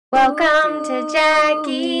Welcome to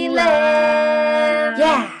Jackie Land.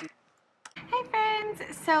 Yeah. Hi friends,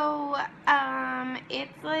 so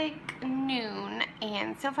it's like noon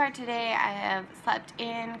and so far today I have slept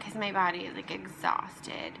in because my body is like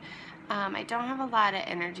exhausted. I don't have a lot of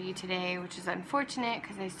energy today, which is unfortunate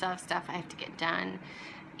because I still have stuff I have to get done,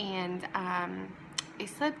 and I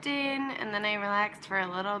slept in and then I relaxed for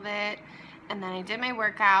a little bit and then I did my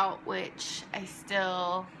workout, which I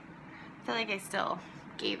feel like I still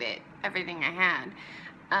gave it everything I had.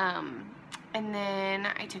 And then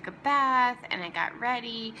I took a bath and I got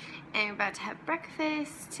ready and I'm about to have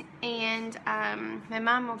breakfast, and my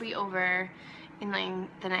mom will be over in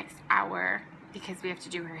like the next hour because we have to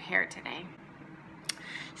do her hair today.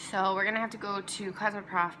 So we're gonna have to go to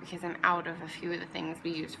Cosmoprof because I'm out of a few of the things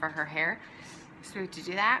we use for her hair. So we have to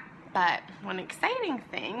do that. But one exciting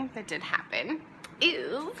thing that did happen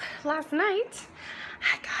is last night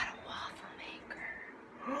I got a waffle maker.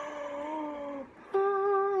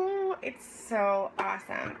 It's so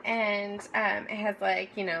awesome, and it has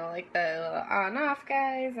like, you know, like the little on off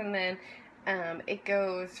guys, and then it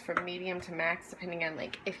goes from medium to max depending on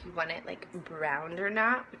like if you want it like browned or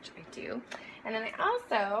not, which I do. And then I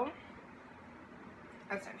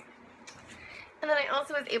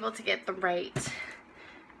also was able to get the right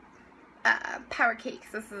power cakes.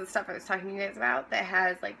 This is the stuff I was talking to you guys about that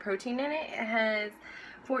has like protein in it. It has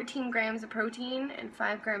 14 grams of protein and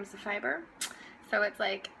 5 grams of fiber. So it's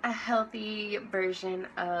like a healthy version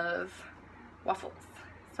of waffles.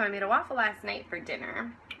 So I made a waffle last night for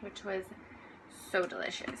dinner, which was so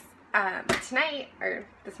delicious. Tonight, or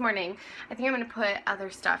this morning, I think I'm going to put other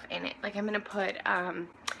stuff in it. Like I'm going to put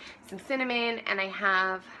some cinnamon, and I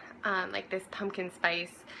have like this pumpkin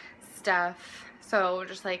spice stuff. So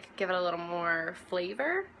just like give it a little more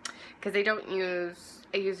flavor, because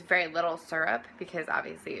I use very little syrup because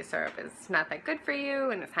obviously syrup is not that good for you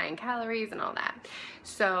and it's high in calories and all that.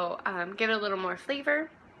 So give it a little more flavor.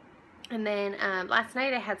 And then last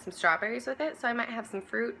night I had some strawberries with it, so I might have some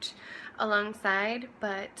fruit alongside.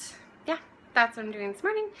 But yeah, that's what I'm doing this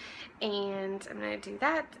morning, and I'm gonna do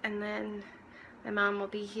that, and then my mom will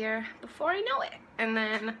be here before I know it, and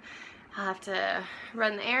then I'll have to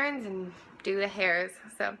run the errands and do the hairs.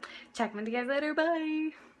 So check with you guys later. Bye.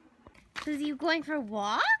 Lizzie, you going for a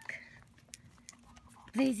walk?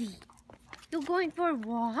 Lizzie, you going for a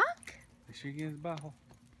walk? She gets bottle.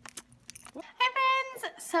 Hi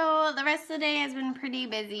friends! So the rest of the day has been pretty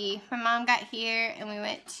busy. My mom got here and we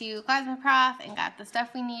went to Cosmoprof and got the stuff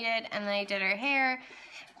we needed, and then I did her hair,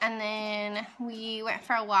 and then we went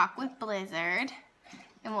for a walk with Blizzard.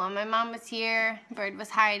 And while my mom was here, Bird was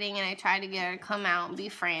hiding and I tried to get her to come out and be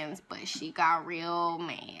friends, but she got real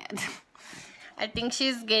mad. I think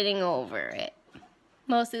she's getting over it.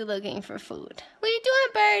 Mostly looking for food. What are you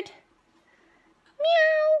doing, Bird?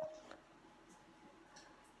 Meow.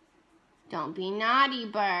 Don't be naughty,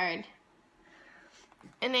 Bird.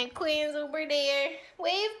 And then Queen's over there.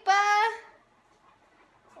 Wave, ba.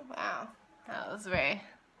 Wow, that was very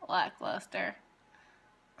lackluster.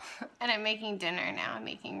 And I'm making dinner now. I'm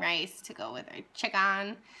making rice to go with our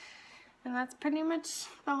chicken. And that's pretty much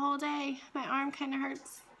the whole day. My arm kind of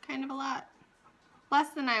hurts kind of a lot. Less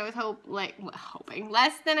than I was hoping.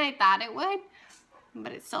 Less than I thought it would.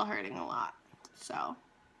 But it's still hurting a lot. So,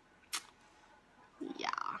 yeah.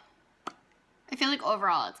 I feel like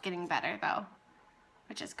overall it's getting better though,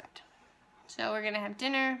 which is good. So we're going to have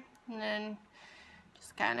dinner and then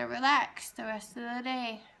just kind of relax the rest of the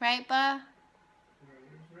day. Right, Ba?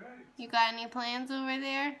 Right. You got any plans over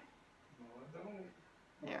there? No, I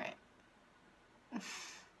don't. All right.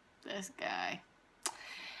 This guy.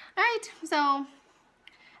 Alright, so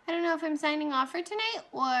I don't know if I'm signing off for tonight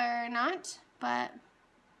or not, but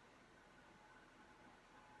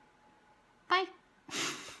bye.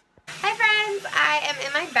 Hi friends, I am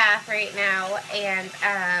in my bath right now, and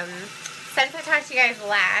since I talked to you guys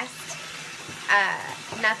last,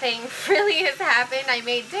 nothing really has happened. I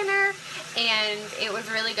made dinner and it was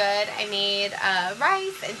really good. I made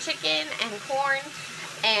rice and chicken and corn,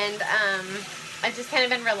 and I've just kind of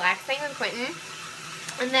been relaxing with Quentin.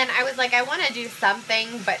 And then I was like, I want to do something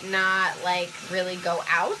but not like really go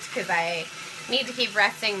out, because I need to keep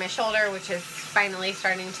resting my shoulder, which is finally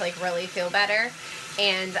starting to like really feel better.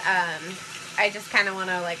 And I just kind of want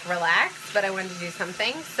to like relax, but I wanted to do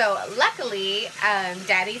something. So luckily,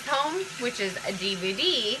 Daddy's Home, which is a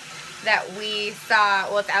DVD that we saw,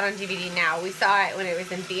 well, it's out on DVD now. We saw it when it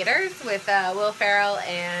was in theaters with Will Ferrell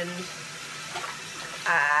and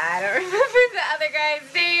I don't remember the other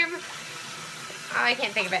guy's name. Oh, I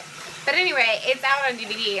can't think of it. But anyway, it's out on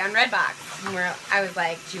DVD on Redbox. And I was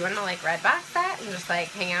like, do you want to like Redbox that and just like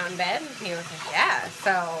hang out in bed? And he was like, yeah.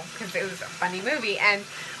 So, because it was a funny movie. And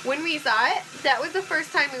when we saw it, that was the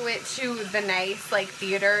first time we went to the nice like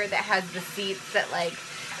theater that has the seats that like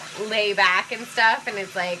lay back and stuff, and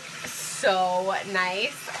it's like so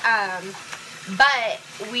nice. But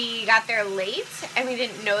we got there late and we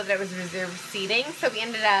didn't know that it was reserved seating, so we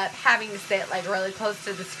ended up having to sit like really close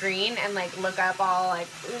to the screen and like look up all like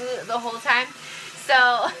the whole time.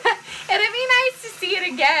 So it'd be nice to see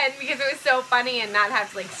it again because it was so funny and not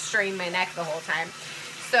have to like strain my neck the whole time.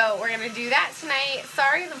 So we're gonna do that tonight.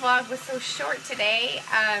 Sorry the vlog was so short today.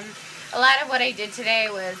 A lot of what I did today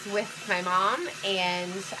was with my mom,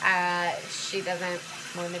 and she doesn't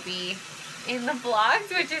want to be in the vlogs,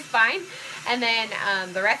 which is fine. And then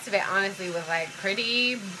the rest of it honestly was like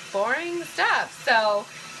pretty boring stuff. So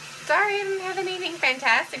sorry I didn't have anything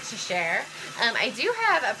fantastic to share. I do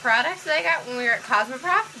have a product that I got when we were at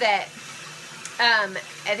Cosmoprof that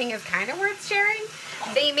I think is kind of worth sharing.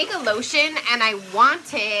 They make a lotion, and I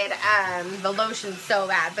wanted the lotion so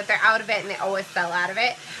bad, but they're out of it and they always sell out of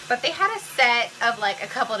it. But they had a set of like a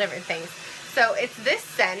couple different things. So it's this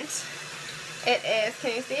scent. It is,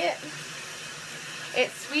 can you see it?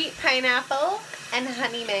 It's sweet pineapple and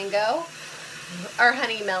honey mango, or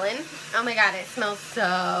honey melon. Oh my god, it smells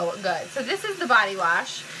so good. So this is the body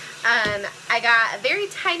wash. I got a very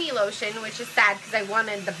tiny lotion, which is sad because I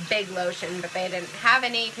wanted the big lotion, but they didn't have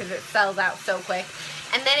any because it sells out so quick.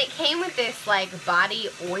 And then it came with this like body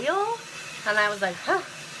oil, and I was like, huh,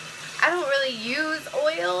 I don't really use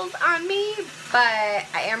oils on me, but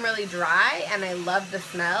I am really dry and I love the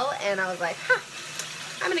smell, and I was like, huh,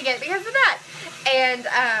 I'm gonna get it because of that. And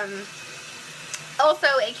also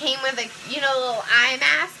it came with a, you know, little eye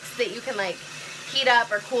masks that you can like heat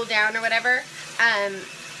up or cool down or whatever.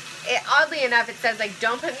 Oddly enough, it says like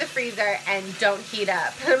don't put in the freezer and don't heat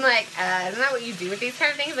up. I'm like, isn't that what you do with these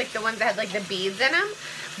kind of things? Like the ones that had like the beads in them.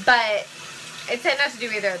 But it said not to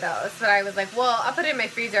do either of those. But I was like, well, I'll put it in my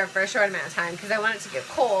freezer for a short amount of time because I want it to get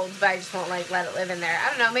cold, but I just won't like let it live in there. I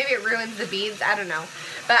don't know, maybe it ruins the beads, I don't know.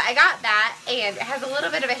 But I got that, and it has a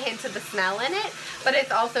little bit of a hint of the smell in it, but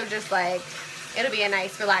it's also just like, it'll be a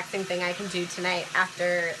nice relaxing thing I can do tonight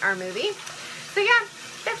after our movie. So yeah,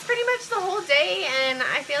 that's pretty much the whole day, and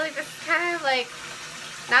I feel like this is kind of like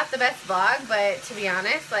not the best vlog, but to be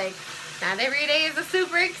honest, like not every day is a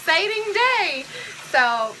super exciting day. So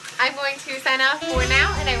I'm going to sign off for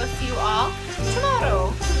now, and I will see you all